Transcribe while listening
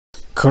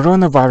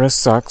Coronavirus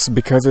sucks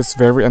because it's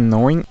very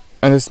annoying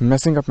and it's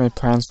messing up my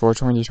plans for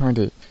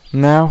 2020.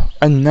 Now,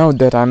 I know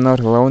that I'm not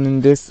alone in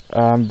this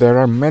and there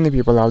are many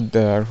people out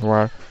there who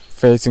are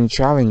facing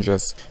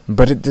challenges,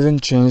 but it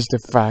doesn't change the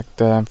fact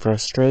that I'm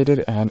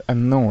frustrated and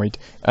annoyed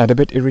and a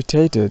bit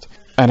irritated,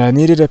 and I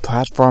needed a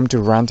platform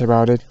to rant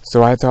about it,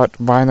 so I thought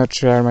why not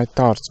share my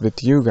thoughts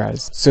with you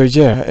guys. So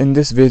yeah, in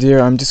this video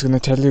I'm just gonna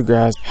tell you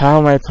guys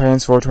how my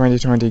plans for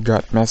 2020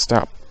 got messed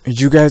up.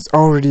 You guys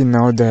already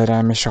know that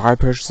I'm a shy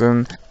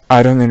person,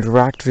 I don't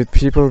interact with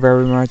people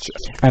very much,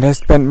 and I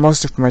spend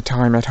most of my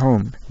time at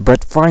home.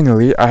 But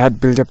finally, I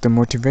had built up the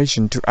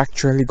motivation to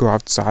actually go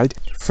outside,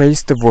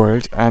 face the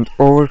world, and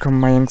overcome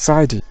my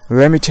anxiety.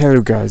 Let me tell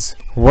you guys,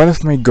 one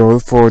of my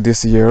goals for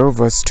this year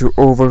was to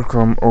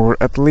overcome or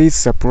at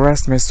least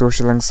suppress my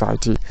social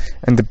anxiety,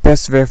 and the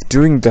best way of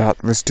doing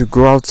that was to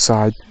go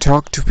outside,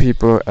 talk to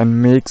people,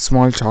 and make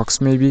small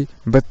talks maybe.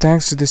 But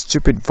thanks to this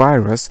stupid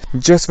virus,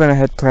 just when I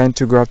had planned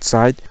to go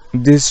outside,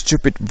 this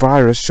stupid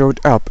virus showed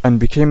up and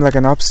became like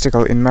an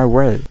obstacle in my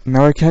way.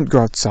 Now I can't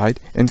go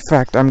outside. In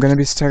fact, I'm gonna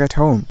be stuck at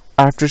home.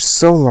 After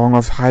so long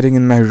of hiding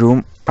in my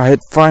room, I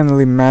had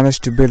finally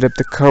managed to build up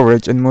the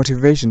courage and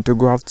motivation to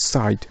go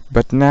outside.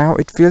 But now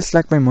it feels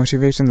like my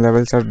motivation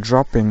levels are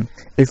dropping.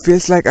 It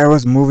feels like I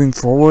was moving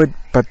forward,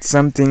 but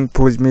something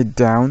pulled me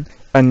down,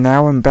 and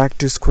now I'm back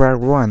to square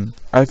one.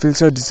 I feel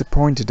so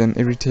disappointed and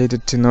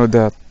irritated to know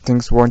that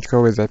things won't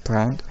go as I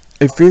planned.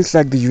 It feels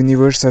like the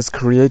universe has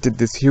created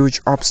this huge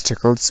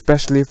obstacle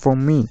especially for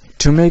me,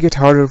 to make it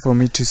harder for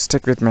me to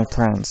stick with my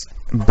plans.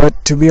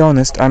 But to be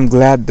honest, I'm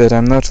glad that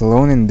I'm not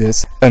alone in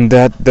this, and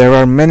that there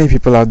are many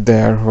people out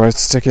there who are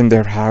stuck in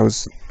their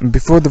house.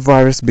 Before the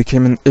virus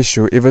became an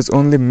issue, it was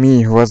only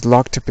me who was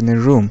locked up in a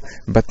room,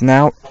 but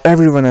now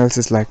everyone else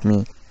is like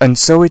me, and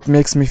so it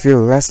makes me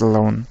feel less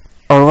alone.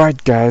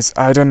 Alright guys,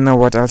 I don't know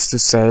what else to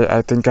say.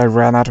 I think I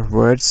ran out of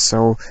words,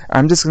 so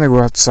I'm just gonna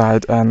go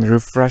outside and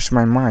refresh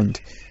my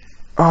mind.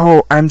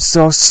 Oh, I'm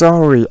so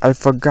sorry. I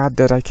forgot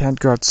that I can't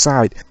go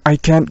outside. I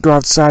can't go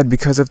outside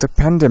because of the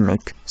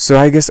pandemic. So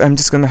I guess I'm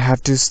just gonna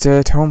have to stay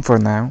at home for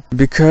now,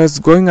 because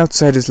going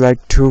outside is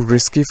like too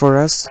risky for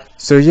us.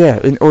 So yeah,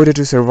 in order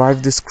to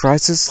survive this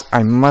crisis,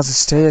 I must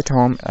stay at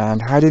home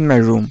and hide in my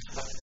room.